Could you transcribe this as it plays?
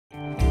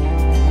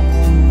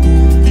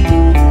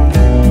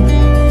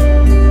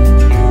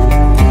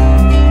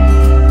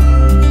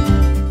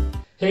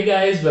Hey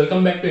guys,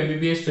 welcome back to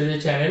MBBS Treasure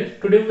channel.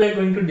 Today we are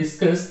going to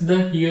discuss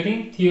the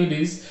hearing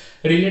theories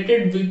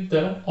related with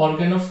the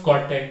organ of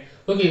cortex.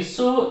 Okay,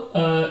 so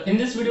in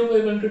this video we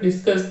are going to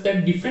discuss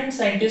that different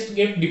scientists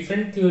gave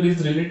different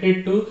theories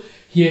related to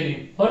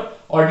hearing or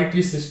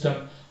auditory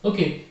system.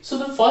 Okay, so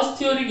the first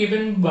theory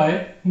given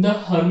by the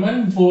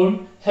Hermann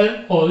von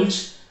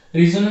Helmholtz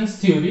resonance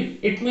theory,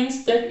 it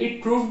means that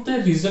it proved the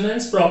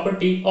resonance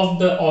property of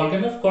the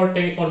organ of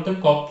cortex or the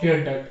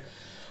cochlear duct.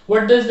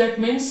 What does that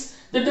means?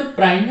 That the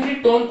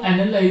primary tone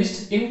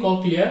analyzed in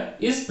cochlea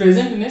is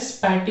present in a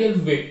spatial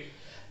way.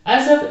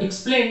 As I've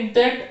explained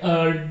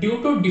that due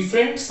to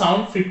different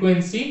sound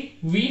frequency,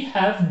 we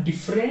have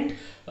different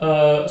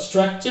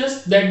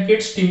structures that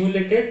get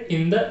stimulated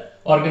in the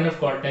organ of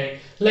cortex.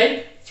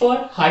 Like for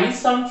high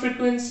sound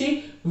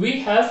frequency, we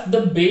have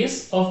the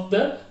base of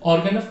the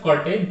organ of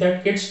cortex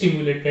that gets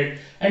stimulated,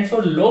 and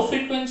for low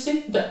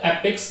frequency, the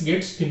apex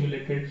gets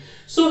stimulated.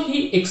 So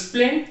he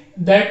explained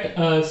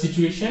that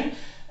situation,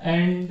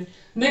 and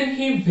then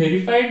he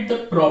verified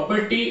the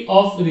property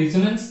of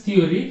resonance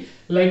theory,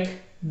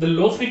 like the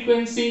low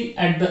frequency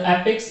at the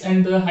apex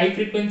and the high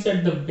frequency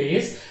at the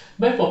base,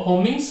 by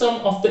performing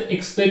some of the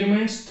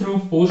experiments through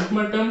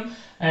postmortem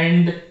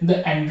and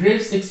the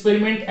Andreev's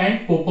experiment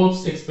and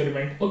Popov's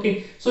experiment.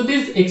 Okay, so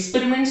these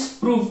experiments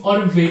prove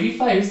or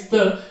verifies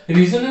the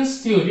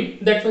resonance theory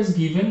that was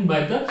given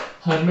by the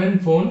Hermann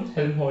von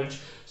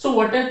Helmholtz. So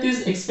what are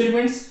these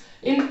experiments?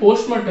 In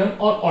postmortem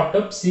or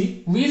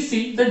autopsy, we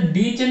see the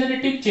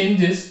degenerative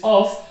changes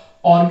of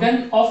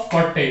organ of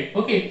cortex.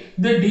 Okay,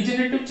 the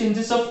degenerative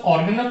changes of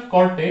organ of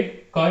cortex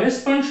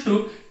corresponds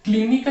to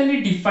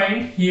clinically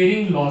defined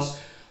hearing loss.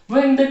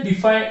 When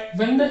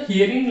the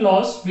hearing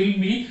loss will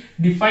be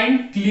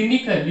defined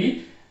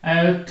clinically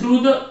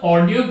through the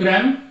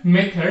audiogram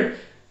method,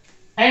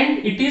 and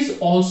it is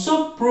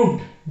also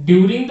proved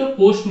during the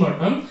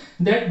postmortem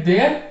that they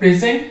are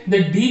present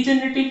the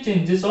degenerative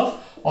changes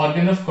of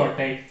organ of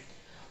cortex.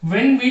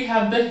 When we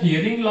have the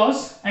hearing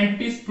loss and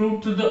it is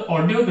proved through the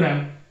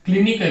audiogram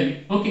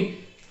clinically, okay,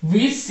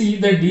 we see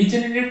the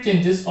degenerative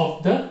changes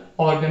of the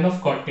organ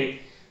of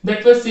cortex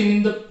that was seen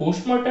in the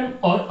postmortem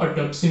or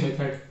autopsy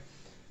method.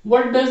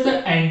 What does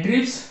the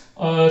Andreev's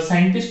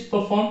scientist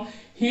perform?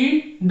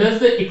 He does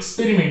the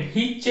experiment.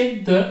 He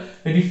checked the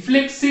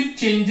reflexive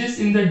changes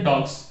in the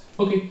dogs.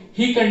 Okay,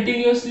 he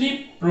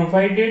continuously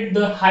provided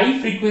the high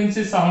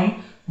frequency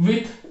sound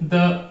with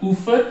the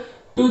woofer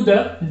to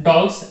the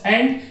dogs,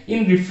 and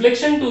in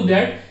reflection to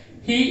that,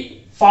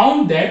 he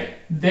found that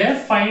there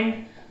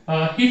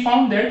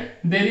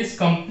is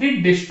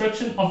complete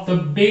destruction of the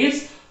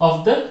base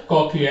of the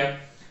cochlea.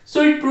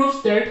 So it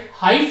proves that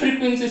high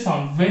frequency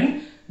sound,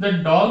 when the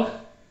dog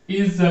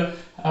is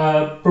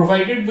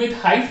provided with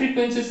high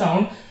frequency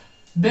sound,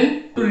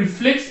 then to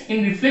reflex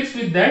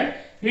with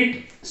that,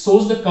 it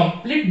shows the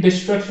complete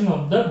destruction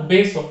of the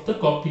base of the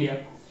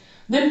cochlea.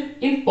 Then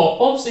in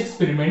Popov's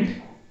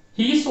experiment,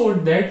 he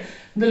showed that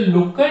the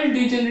local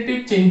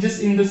degenerative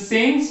changes in the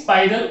same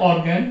spiral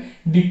organ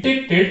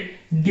detected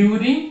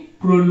during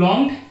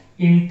prolonged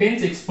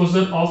intense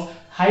exposure of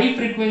high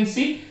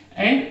frequency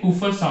and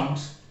woofer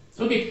sounds.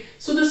 Okay,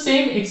 so the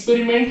same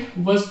experiment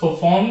was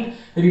performed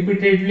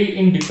repeatedly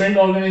in different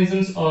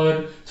organisms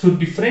or through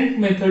different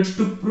methods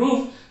to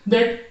prove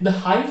that the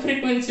high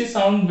frequency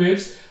sound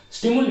waves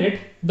stimulate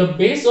the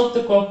base of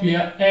the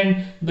cochlea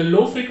and the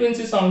low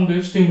frequency sound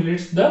wave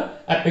stimulates the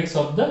apex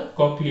of the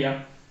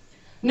cochlea.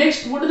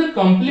 Next, what are the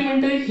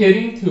complementary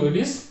hearing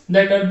theories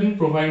that are being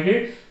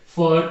provided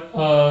for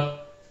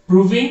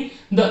proving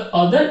the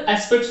other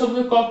aspects of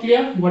the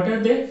cochlea? What are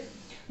they?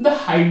 The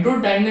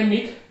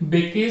hydrodynamic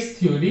Becky's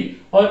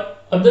theory, or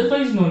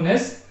otherwise known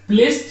as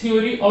place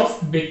theory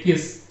of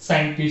Becky's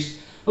scientist.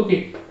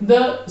 Okay,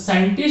 the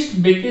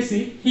scientist Becky,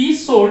 he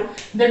showed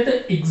that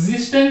the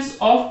existence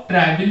of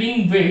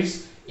traveling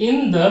waves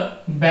in the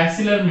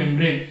basilar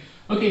membrane.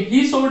 Okay,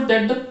 he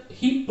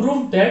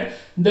proved that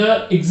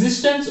the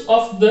existence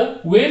of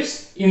the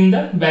waves in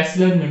the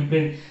basilar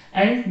membrane,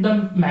 and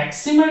the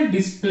maximal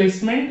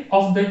displacement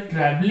of the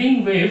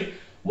traveling wave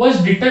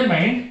was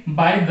determined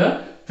by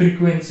the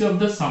frequency of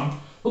the sound.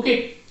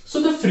 Okay,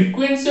 so the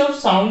frequency of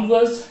sound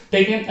was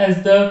taken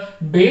as the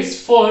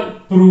base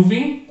for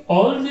proving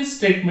all this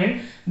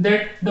statement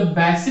that the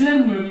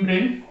basilar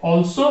membrane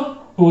also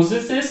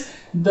possesses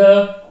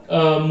the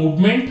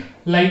movement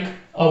like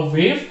a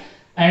wave,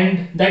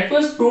 and that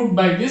was proved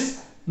by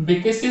this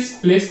Becky's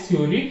place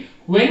theory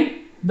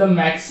when the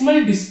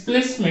maximal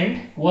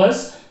displacement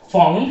was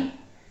found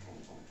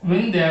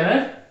when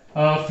there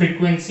are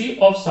frequency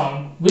of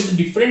sound with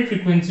different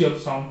frequency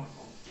of sound.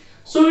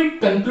 So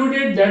it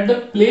concluded that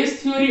the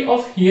place theory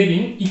of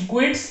hearing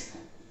equates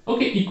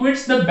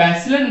the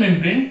basilar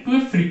membrane to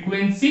a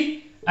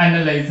frequency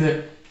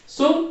analyzer.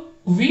 So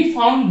we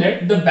found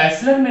that the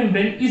basilar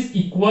membrane is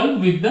equal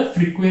with the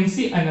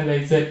frequency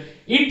analyzer.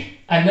 It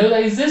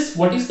analyzes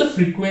what is the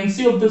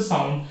frequency of the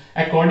sound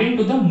according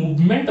to the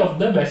movement of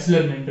the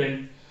basilar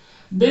membrane.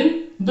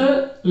 Then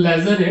the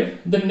Lazarev,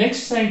 the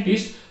next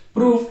scientist,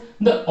 proved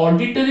the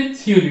auditory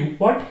theory.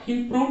 What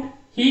he proved?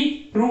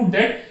 he proved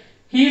that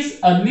his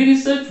early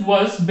research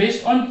was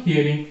based on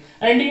hearing,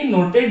 and he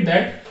noted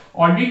that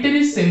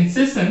auditory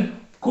sensation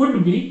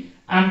could be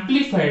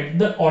amplified.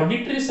 The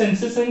auditory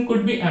sensation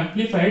could be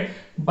amplified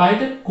by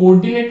the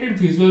coordinated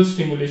visual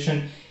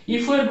stimulation.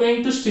 If we are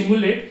going to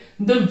stimulate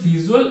the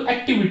visual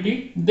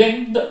activity,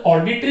 then the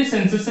auditory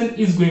sensation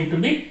is going to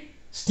be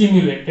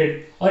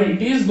stimulated, or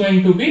it is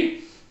going to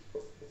be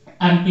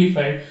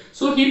amplified.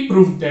 So he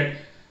proved that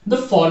the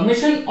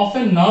formation of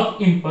a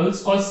nerve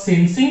impulse or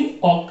sensing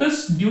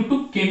occurs due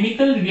to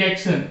chemical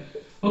reaction.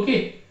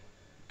 Okay,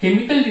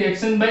 chemical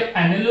reaction by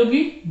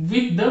analogy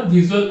with the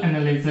visual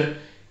analyzer.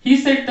 He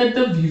said that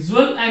the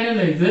visual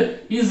analyzer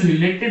is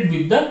related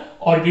with the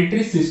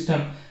auditory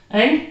system,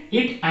 and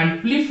it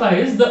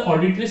amplifies the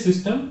auditory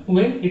system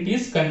when it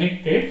is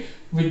connected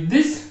with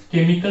this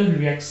chemical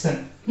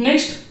reaction.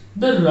 Next,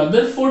 the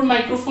Rutherford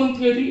microphone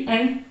theory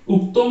and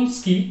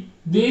Ukhtomsky,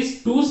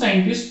 these two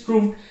scientists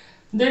proved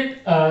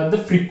that the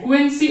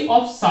frequency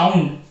of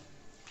sound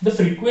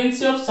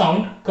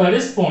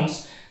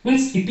corresponds,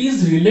 means it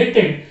is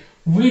related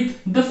with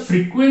the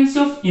frequency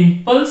of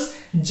impulse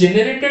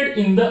generated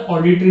in the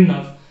auditory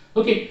nerve.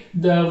 Okay,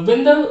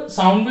 when the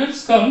sound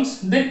waves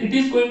comes, then it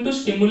is going to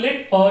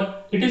stimulate, or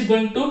it is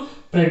going to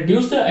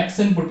produce the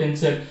action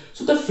potential.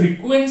 So the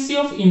frequency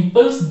of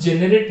impulse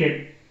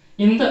generated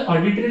in the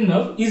auditory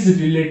nerve is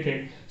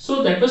related.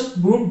 So that was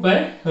proved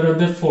by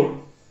Rutherford.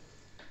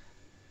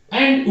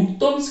 And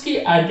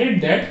Ukhtomsky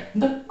added that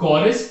the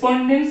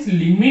correspondence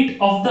limit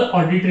of the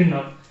auditory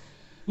nerve.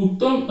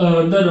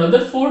 The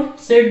Rutherford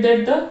said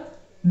that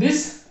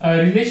this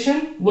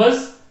relation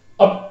was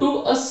up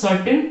to a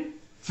certain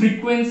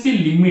frequency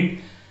limit,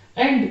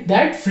 and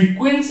that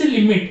frequency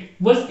limit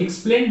was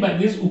explained by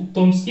this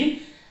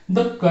Ukhtomsky.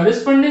 The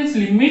correspondence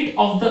limit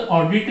of the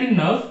auditory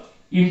nerve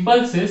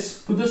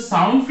impulses to the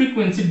sound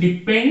frequency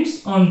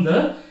depends on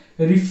the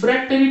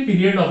refractory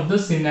period of the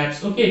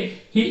synapse. Okay,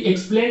 he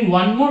explained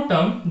one more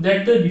term,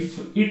 that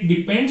it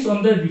depends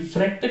on the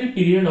refractory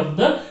period of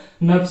the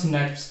nerve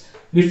synapse.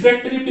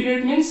 Refractory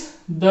period means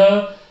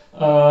the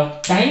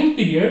time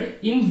period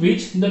in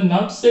which the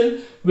nerve cell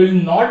will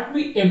not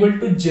be able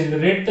to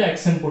generate the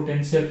action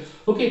potential.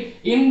 Okay,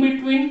 in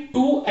between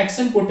two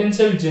action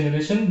potential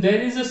generation,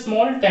 there is a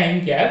small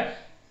time gap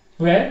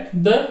where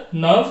the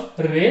nerve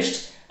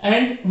rests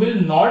and will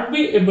not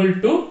be able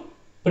to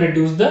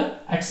produce the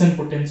action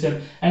potential,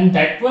 and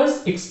that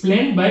was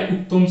explained by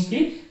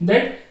Ukhtomsky,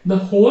 that the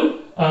whole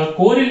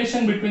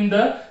correlation between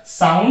the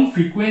sound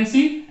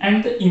frequency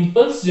and the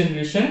impulse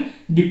generation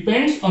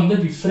depends on the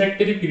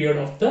refractory period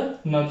of the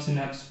nerve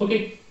synapse.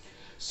 Okay,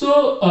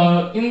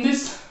 so in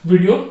this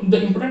video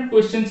the important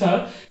questions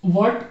are,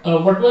 what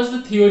was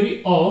the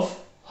theory of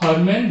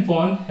Hermann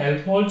von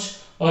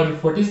Helmholtz, or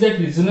what is that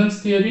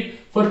resonance theory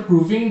for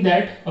proving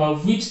that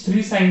which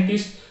three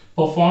scientists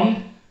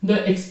performed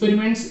the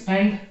experiments,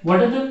 and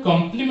what are the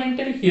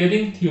complementary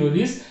hearing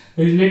theories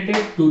related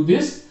to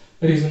this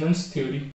resonance theory.